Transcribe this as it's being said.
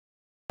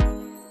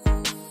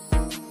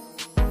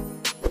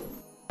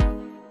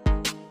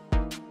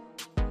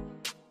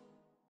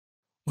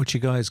What you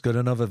guys, got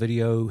another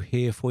video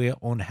here for you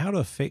on how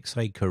to fix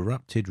a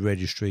corrupted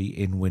registry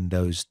in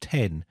Windows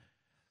 10.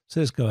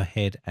 So let's go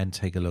ahead and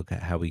take a look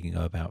at how we can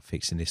go about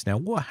fixing this. Now,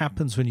 what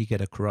happens when you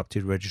get a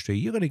corrupted registry?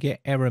 You're going to get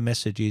error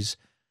messages,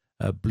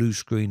 a blue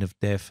screen of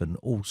death, and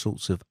all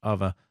sorts of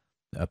other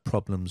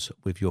problems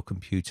with your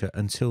computer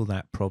until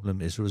that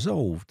problem is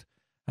resolved.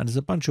 And there's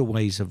a bunch of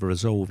ways of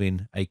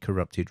resolving a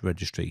corrupted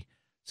registry.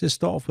 So let's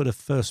start off with the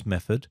first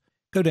method.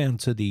 Go down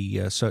to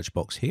the search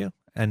box here,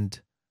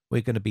 and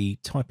we're going to be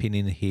typing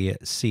in here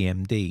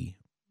CMD.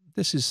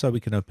 This is so we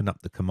can open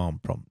up the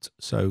command prompt.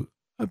 So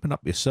open up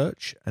your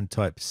search and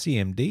type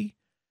CMD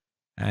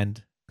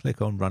and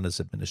click on Run as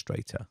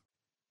Administrator.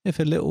 If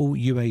a little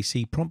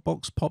UAC prompt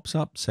box pops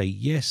up, say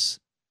yes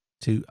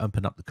to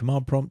open up the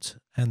command prompt.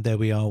 And there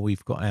we are.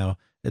 We've got our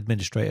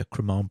administrator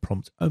command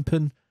prompt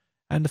open.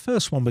 And the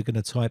first one we're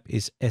going to type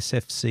is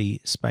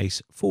SFC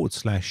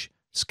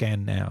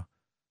 //ScanNow.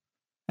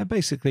 And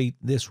basically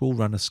this will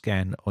run a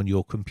scan on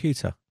your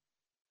computer.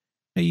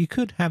 Now, you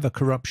could have a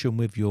corruption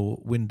with your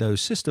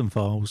Windows system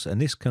files, and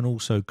this can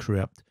also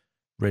corrupt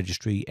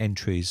registry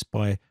entries.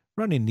 By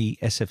running the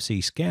SFC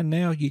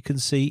ScanNow, you can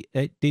see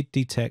it did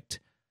detect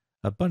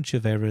a bunch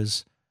of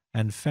errors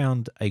and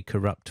found a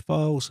corrupt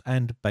files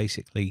and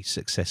basically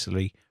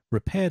successfully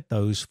repaired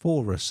those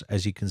for us,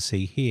 as you can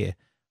see here.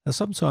 Now,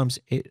 sometimes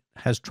it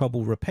has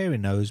trouble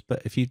repairing those,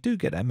 but if you do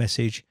get that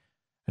message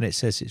and it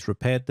says it's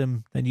repaired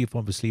them, then you've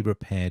obviously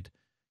repaired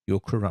your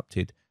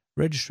corrupted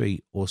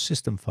registry or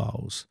system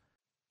files.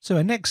 So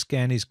our next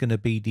scan is going to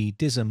be the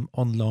Dism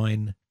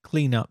online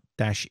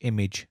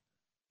cleanup-image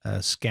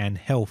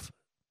ScanHealth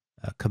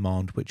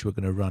command, which we're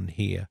going to run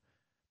here.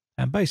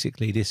 And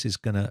basically this is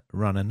going to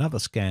run another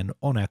scan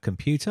on our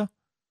computer.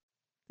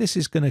 This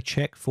is going to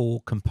check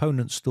for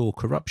component store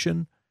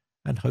corruption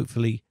and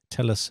hopefully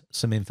tell us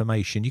some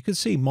information. You can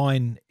see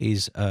mine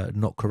is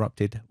not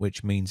corrupted,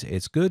 which means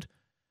it's good.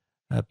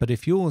 But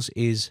if yours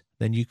is,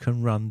 then you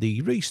can run the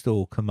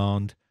restore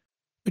command,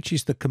 which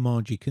is the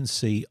command you can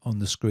see on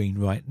the screen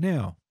right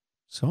now.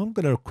 So I'm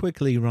going to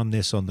quickly run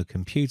this on the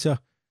computer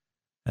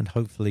and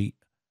hopefully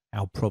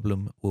our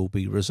problem will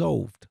be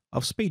resolved.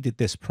 I've speeded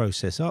this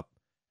process up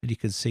and you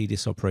can see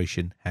this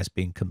operation has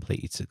been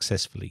completed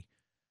successfully.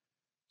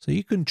 So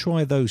you can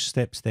try those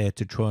steps there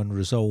to try and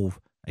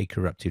resolve a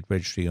corrupted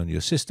registry on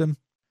your system.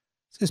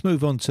 So let's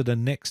move on to the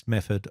next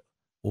method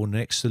or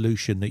next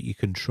solution that you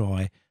can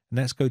try, and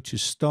that's go to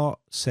Start,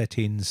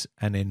 Settings,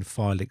 and then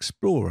File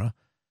Explorer.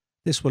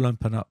 This will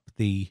open up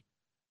the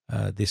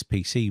this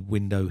PC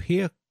window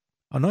here,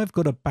 and I've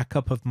got a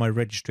backup of my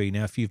registry.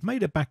 Now, if you've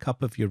made a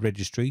backup of your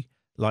registry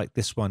like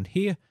this one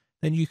here,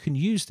 then you can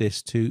use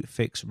this to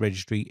fix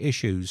registry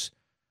issues.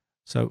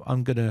 So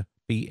I'm going to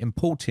be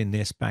importing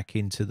this back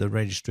into the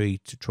registry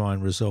to try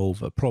and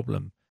resolve a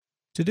problem.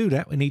 To do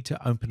that, we need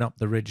to open up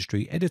the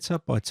registry editor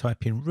by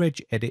typing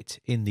regedit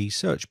in the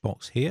search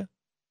box here.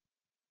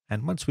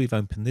 And once we've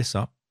opened this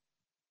up,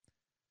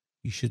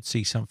 you should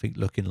see something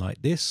looking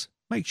like this.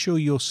 Make sure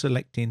you're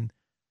selecting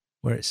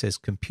where it says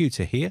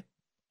computer here.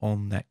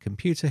 On that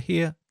computer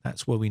here,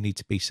 that's where we need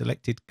to be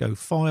selected. Go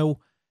File,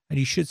 and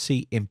you should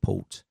see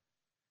Import.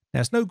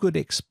 Now, it's no good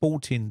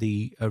exporting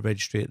the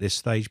registry at this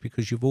stage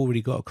because you've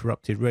already got a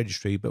corrupted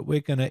registry, but we're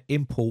going to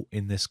import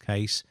in this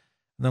case,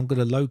 and I'm going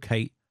to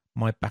locate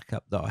my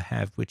backup that I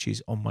have, which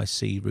is on my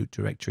C root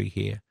directory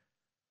here.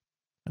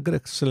 I'm going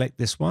to select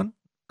this one,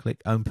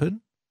 click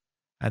Open,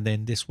 and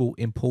then this will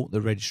import the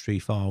registry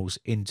files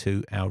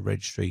into our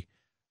registry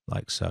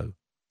like so.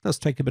 It does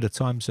take a bit of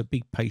time, so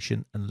be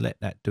patient and let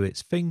that do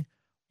its thing.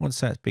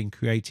 Once that's been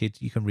created,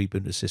 you can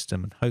reboot the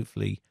system and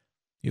hopefully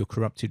your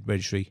corrupted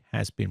registry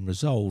has been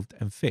resolved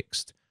and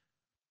fixed.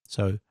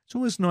 So it's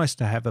always nice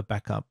to have a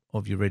backup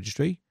of your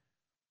registry.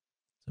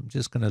 So I'm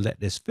just going to let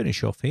this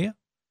finish off here,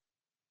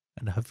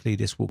 and hopefully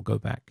this will go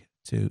back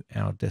to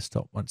our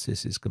desktop once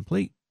this is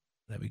complete.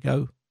 There we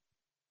go.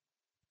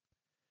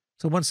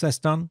 So once that's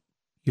done,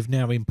 you've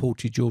now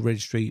imported your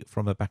registry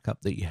from a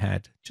backup that you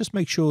had. Just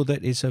make sure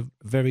that it's a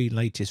very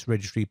latest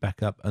registry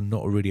backup and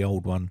not a really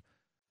old one.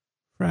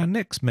 For our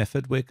next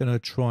method, we're going to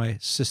try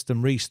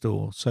System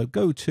Restore. So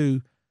go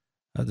to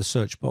the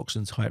search box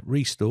and type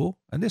Restore,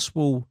 and this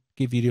will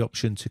give you the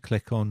option to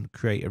click on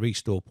Create a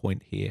Restore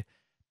Point here.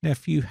 Now,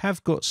 if you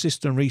have got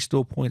System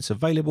Restore Points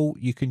available,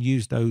 you can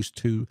use those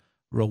to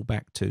roll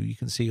back to. You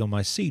can see on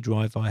my C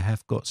drive, I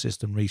have got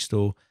System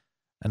Restore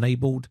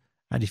enabled.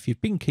 And if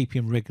you've been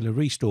keeping regular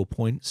restore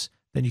points,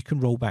 then you can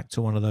roll back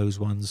to one of those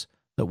ones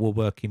that were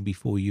working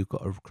before you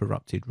got a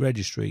corrupted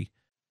registry.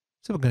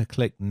 So we're going to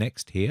click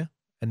Next here,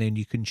 and then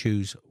you can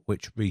choose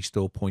which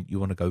restore point you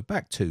want to go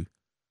back to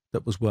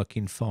that was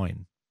working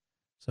fine.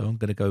 So I'm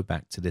going to go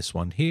back to this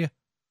one here,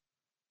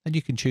 and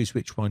you can choose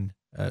which one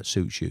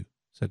suits you.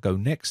 So go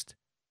Next,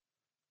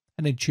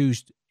 and then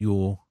choose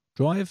your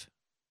drive,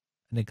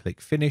 and then click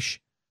Finish,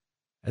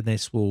 and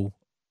this will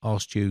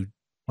ask you,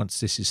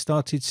 once this is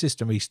started,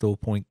 System Restore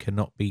Point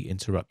cannot be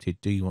interrupted.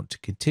 Do you want to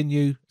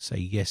continue? Say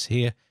yes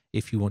here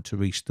if you want to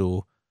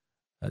restore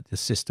the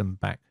system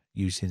back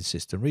using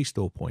System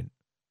Restore Point.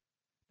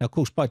 Now, of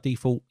course, by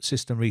default,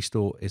 system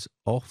restore is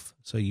off,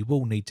 so you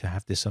will need to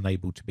have this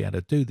enabled to be able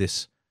to do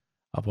this.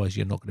 Otherwise,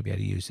 you're not going to be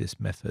able to use this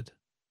method.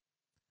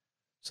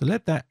 So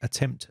let that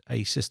attempt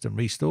a system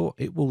restore.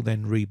 It will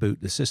then reboot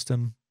the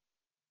system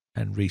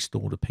and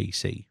restore the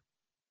PC.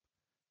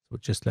 So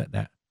just let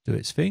that do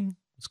its thing.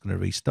 It's going to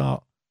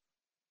restart.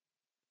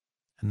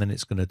 And then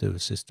it's going to do a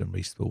system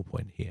restore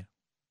point here.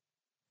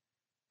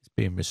 It's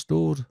being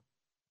restored.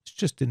 It's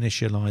just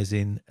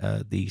initializing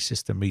the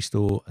system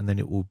restore, and then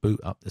it will boot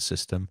up the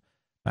system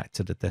back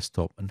to the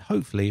desktop. And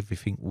hopefully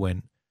everything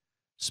went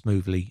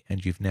smoothly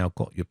and you've now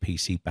got your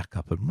PC back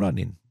up and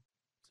running.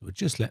 So we'll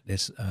just let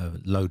this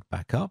load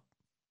back up.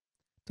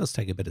 It does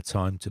take a bit of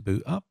time to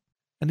boot up.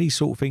 And these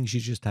sort of things, you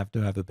just have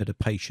to have a bit of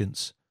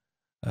patience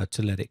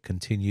to let it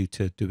continue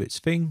to do its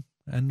thing.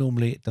 And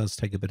normally it does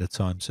take a bit of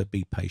time, so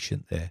be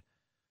patient there.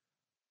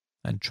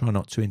 And try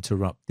not to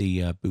interrupt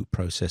the boot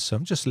process. So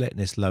I'm just letting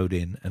this load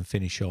in and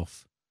finish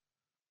off.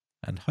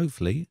 And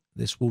hopefully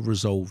this will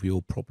resolve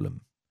your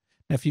problem.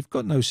 Now, if you've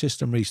got no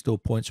system restore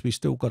points, we've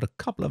still got a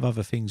couple of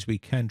other things we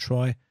can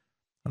try.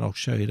 And I'll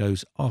show you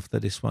those after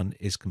this one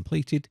is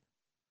completed.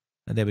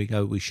 And there we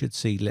go. We should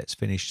see, let's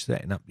finish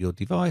setting up your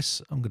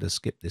device. I'm going to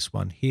skip this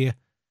one here.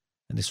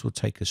 And this will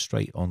take us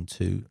straight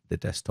onto the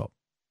desktop.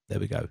 There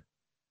we go.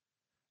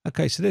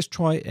 Okay, so let's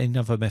try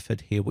another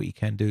method here. What you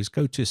can do is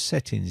go to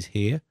settings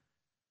here.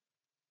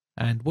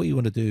 And what you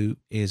want to do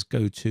is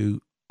go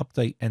to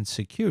update and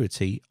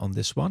security on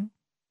this one.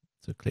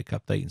 So click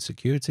update and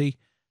security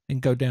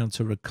and go down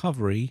to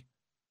recovery.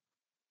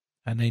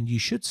 And then you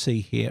should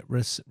see here,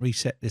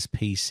 reset this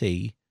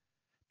PC.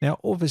 Now,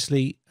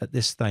 obviously at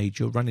this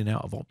stage, you're running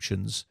out of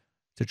options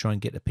to try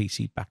and get the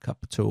PC back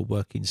up to a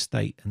working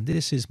state. And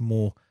this is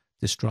more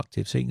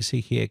destructive. So you can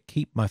see here,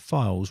 keep my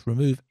files,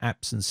 remove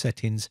apps and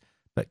settings,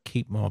 but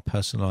keep my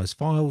personalized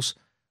files.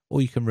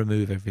 Or you can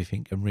remove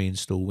everything and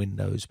reinstall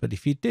Windows. But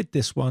if you did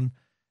this one,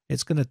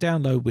 it's going to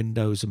download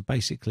Windows and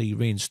basically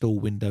reinstall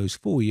Windows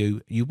for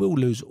you. You will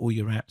lose all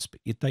your apps,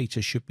 but your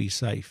data should be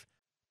safe.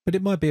 But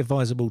it might be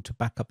advisable to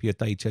back up your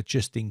data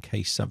just in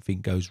case something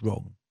goes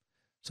wrong.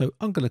 So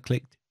I'm going to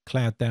click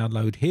Cloud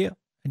Download here,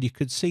 and you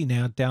could see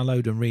now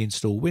download and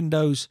reinstall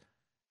Windows,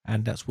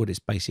 and that's what it's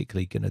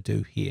basically going to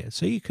do here.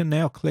 So you can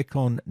now click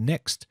on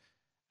Next,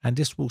 and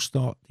this will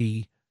start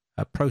the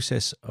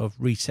process of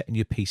resetting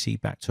your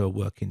PC back to a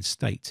working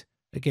state.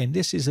 Again,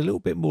 this is a little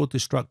bit more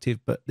destructive,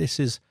 but this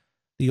is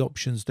the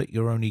options that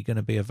you're only going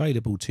to be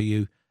available to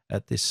you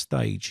at this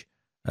stage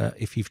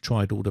if you've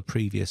tried all the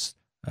previous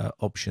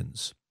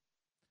options.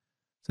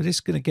 So this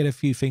is going to get a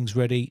few things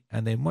ready,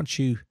 and then once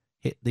you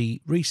hit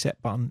the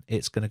reset button,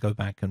 it's going to go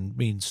back and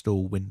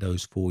reinstall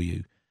Windows for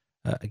you.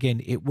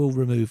 Again, it will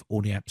remove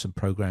all the apps and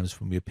programs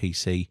from your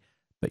PC,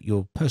 but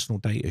your personal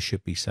data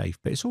should be safe.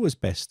 But it's always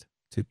best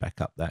to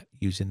back up that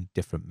using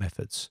different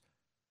methods.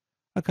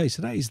 Okay, so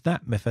that is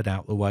that method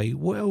out the way.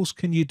 What else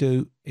can you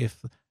do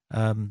if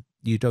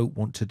you don't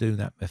want to do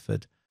that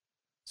method?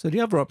 So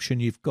the other option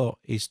you've got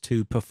is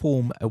to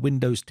perform a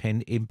Windows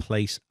 10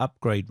 in-place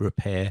upgrade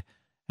repair,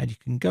 and you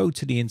can go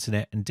to the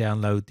internet and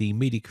download the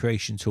media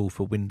creation tool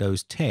for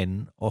Windows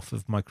 10 off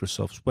of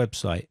Microsoft's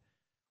website.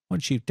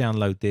 Once you've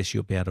downloaded this,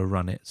 you'll be able to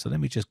run it. So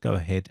let me just go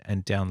ahead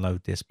and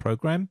download this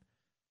program.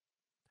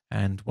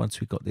 And once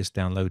we've got this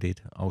downloaded,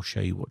 I'll show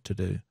you what to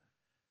do.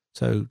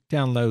 So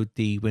download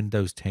the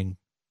Windows 10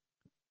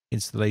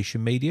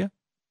 installation media.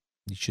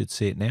 You should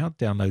see it now.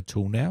 Download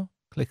tool now.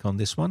 Click on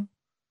this one.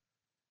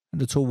 And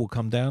the tool will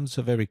come down. It's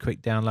a very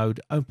quick download.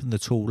 Open the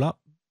tool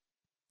up.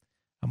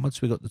 And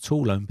once we've got the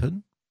tool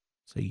open,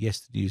 say yes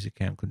to the user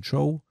account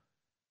control.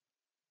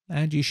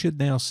 And you should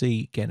now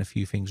see getting a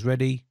few things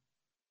ready.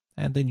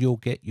 And then you'll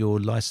get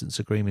your license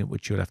agreement,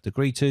 which you'll have to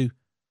agree to.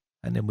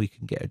 And then we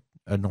can get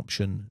an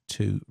option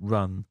to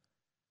run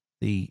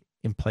the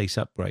in-place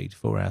upgrade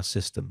for our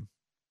system.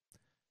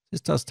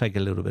 This does take a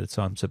little bit of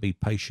time, so be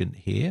patient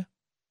here.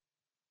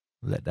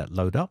 Let that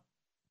load up.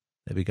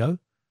 There we go.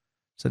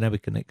 So now we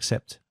can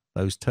accept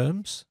those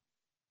terms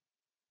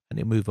and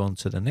then move on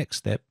to the next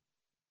step,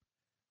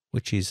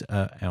 which is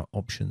our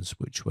options,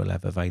 which we'll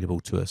have available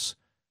to us.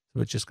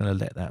 So we're just going to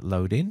let that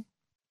load in.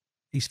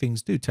 These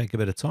things do take a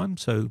bit of time,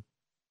 so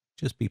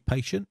just be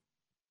patient.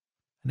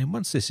 And then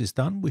once this is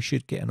done, we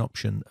should get an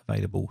option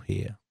available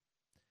here.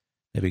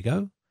 There we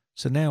go.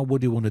 So now what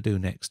do you want to do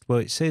next? Well,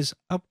 it says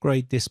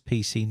upgrade this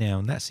PC now,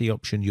 and that's the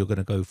option you're going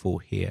to go for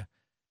here.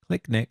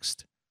 Click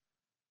next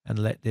and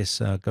let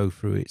this go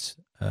through its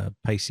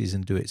paces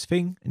and do its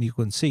thing. And you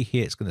can see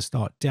here it's going to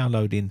start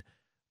downloading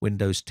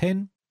Windows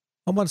 10.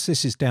 And once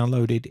this is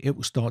downloaded, it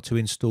will start to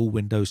install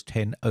Windows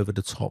 10 over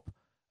the top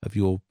of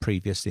your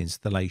previous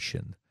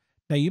installation.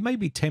 Now, you may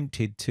be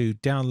tempted to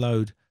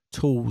download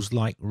tools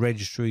like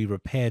Registry,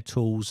 repair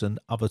tools, and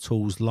other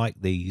tools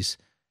like these.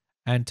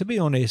 And to be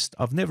honest,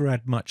 I've never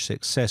had much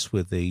success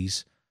with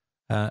these.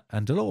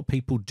 And a lot of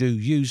people do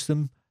use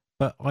them,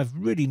 but I've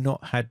really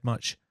not had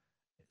much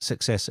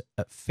success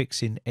at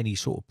fixing any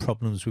sort of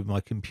problems with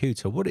my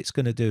computer. What it's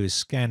going to do is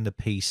scan the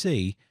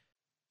PC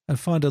and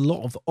find a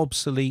lot of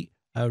obsolete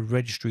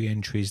registry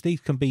entries.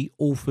 These can be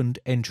orphaned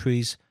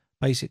entries.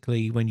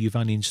 Basically, when you've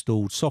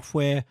uninstalled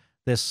software,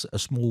 there's a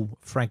small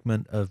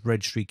fragment of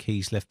registry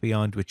keys left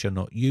behind which are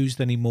not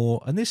used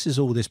anymore. And this is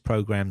all this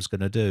program's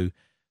going to do.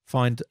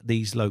 Find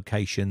these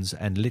locations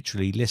and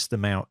literally list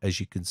them out, as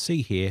you can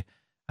see here,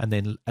 and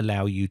then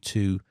allow you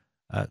to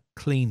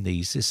clean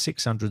these. There's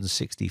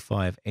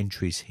 665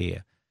 entries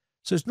here.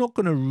 So it's not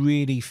going to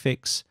really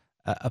fix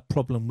a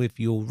problem with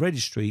your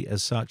registry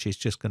as such. It's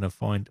just going to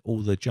find all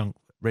the junk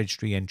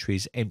registry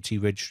entries, empty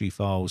registry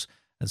files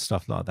and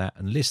stuff like that,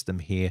 and list them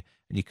here.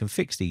 And you can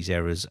fix these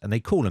errors, and they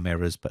call them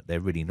errors, but they're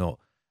really not.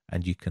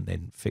 And you can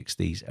then fix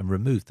these and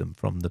remove them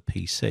from the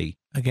PC.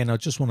 Again, I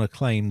just want to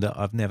claim that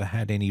I've never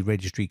had any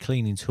registry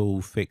cleaning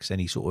tool fix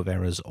any sort of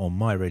errors on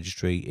my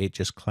registry. It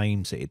just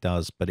claims that it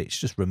does, but it's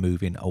just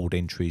removing old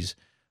entries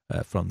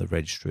from the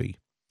registry.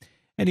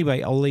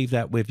 Anyway, I'll leave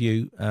that with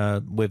you.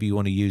 Whether you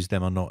want to use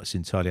them or not, it's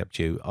entirely up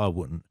to you. I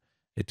wouldn't.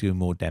 They do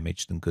more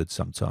damage than good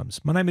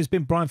sometimes. My name has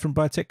been Brian from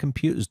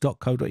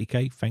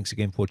BriarTechComputers.co.uk. Thanks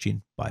again for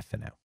watching. Bye for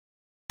now.